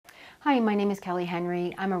Hi, my name is Kelly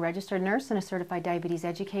Henry. I'm a registered nurse and a certified diabetes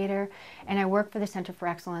educator, and I work for the Center for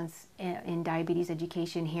Excellence in Diabetes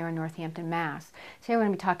Education here in Northampton, Mass. Today we're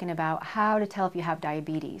going to be talking about how to tell if you have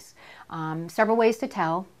diabetes. Several ways to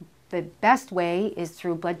tell. The best way is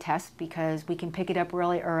through blood tests because we can pick it up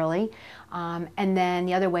really early. And then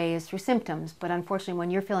the other way is through symptoms. But unfortunately, when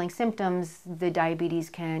you're feeling symptoms, the diabetes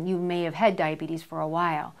you may have had diabetes for a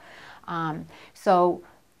while.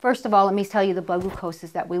 First of all, let me tell you the blood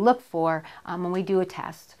glucoses that we look for when we do a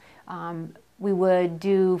test. We would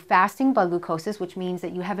do fasting blood glucoses, which means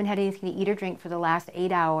that you haven't had anything to eat or drink for the last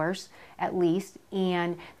 8 hours at least,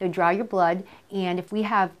 and they draw your blood. And if we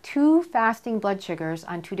have two fasting blood sugars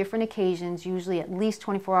on two different occasions, usually at least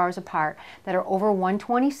 24 hours apart, that are over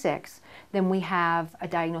 126, then we have a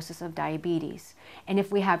diagnosis of diabetes. And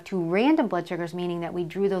if we have two random blood sugars, meaning that we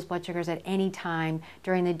drew those blood sugars at any time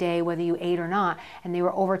during the day, whether you ate or not, and they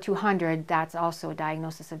were over 200, that's also a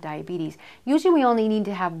diagnosis of diabetes. Usually we only need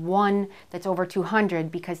to have one that's over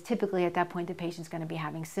 200 because typically at that point the patient's going to be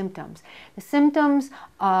having symptoms. The symptoms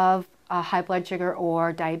of high blood sugar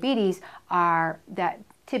or diabetes are that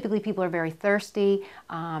typically people are very thirsty,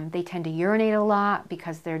 they tend to urinate a lot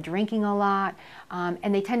because they're drinking a lot,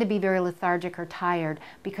 and they tend to be very lethargic or tired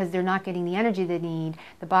because they're not getting the energy they need.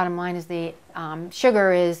 The bottom line is the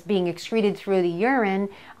sugar is being excreted through the urine,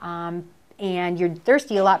 and you're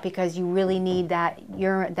thirsty a lot because you really need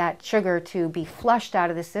that sugar to be flushed out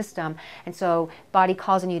of the system. And so body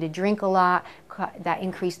calls on you to drink a lot, that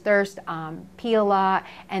increased thirst, pee a lot,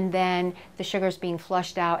 and then the sugar's being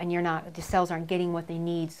flushed out and the cells aren't getting what they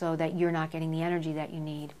need, so that you're not getting the energy that you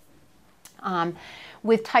need.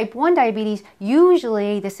 With type 1 diabetes,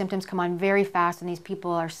 usually the symptoms come on very fast and these people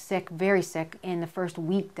are sick, very sick, in the first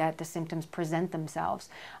week that the symptoms present themselves.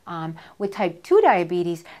 With type 2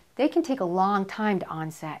 diabetes, they can take a long time to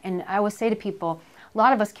onset. And I always say to people, a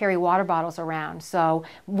lot of us carry water bottles around, so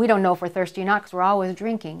we don't know if we're thirsty or not because we're always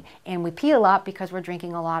drinking. And we pee a lot because we're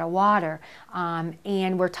drinking a lot of water.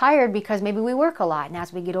 And we're tired because maybe we work a lot. And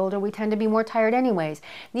as we get older, we tend to be more tired anyways.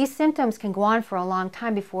 These symptoms can go on for a long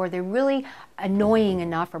time before they're really annoying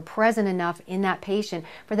enough or present enough in that patient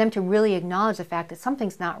for them to really acknowledge the fact that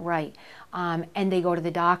something's not right. And they go to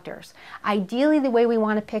the doctors. Ideally, the way we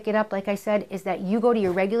want to pick it up, like I said, is that you go to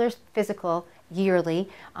your regular physical yearly,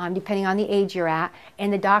 depending on the age you're at,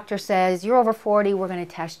 and the doctor says, you're over 40, we're going to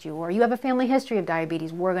test you, or you have a family history of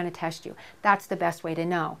diabetes, we're going to test you. That's the best way to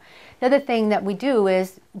know. The other thing that we do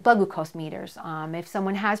is blood glucose meters. If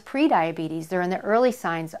someone has pre-diabetes, they're in the early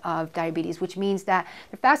signs of diabetes, which means that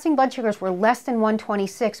their fasting blood sugars were less than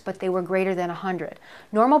 126, but they were greater than 100.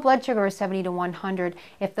 Normal blood sugar is 70 to 100.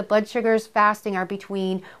 If the blood sugars fasting are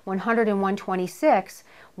between 100 and 126,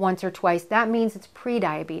 once or twice, that means it's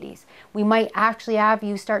pre-diabetes. We might actually have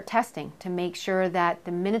you start testing to make sure that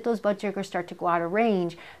the minute those blood sugars start to go out of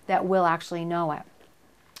range, that we'll actually know it.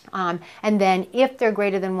 And then if they're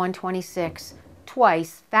greater than 126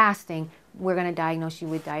 twice fasting, we're going to diagnose you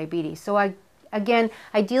with diabetes. So again,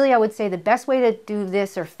 ideally I would say the best way to do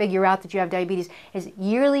this or figure out that you have diabetes is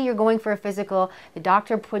yearly you're going for a physical. The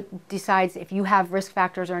doctor decides if you have risk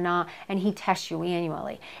factors or not, and he tests you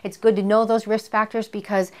annually. It's good to know those risk factors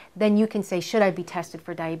because then you can say, should I be tested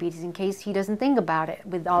for diabetes, in case he doesn't think about it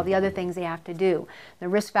with all the other things they have to do. The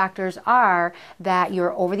risk factors are that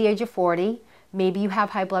you're over the age of 40, maybe you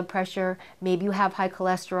have high blood pressure, maybe you have high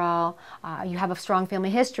cholesterol, you have a strong family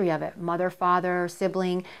history of it, mother, father,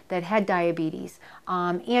 sibling that had diabetes,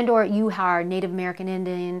 and or you are Native American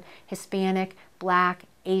Indian, Hispanic, Black,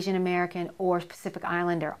 Asian American, or Pacific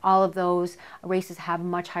Islander. All of those races have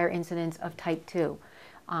much higher incidence of type 2.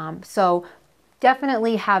 So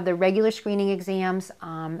definitely have the regular screening exams,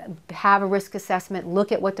 have a risk assessment,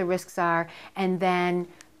 look at what the risks are, and then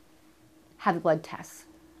have the blood tests.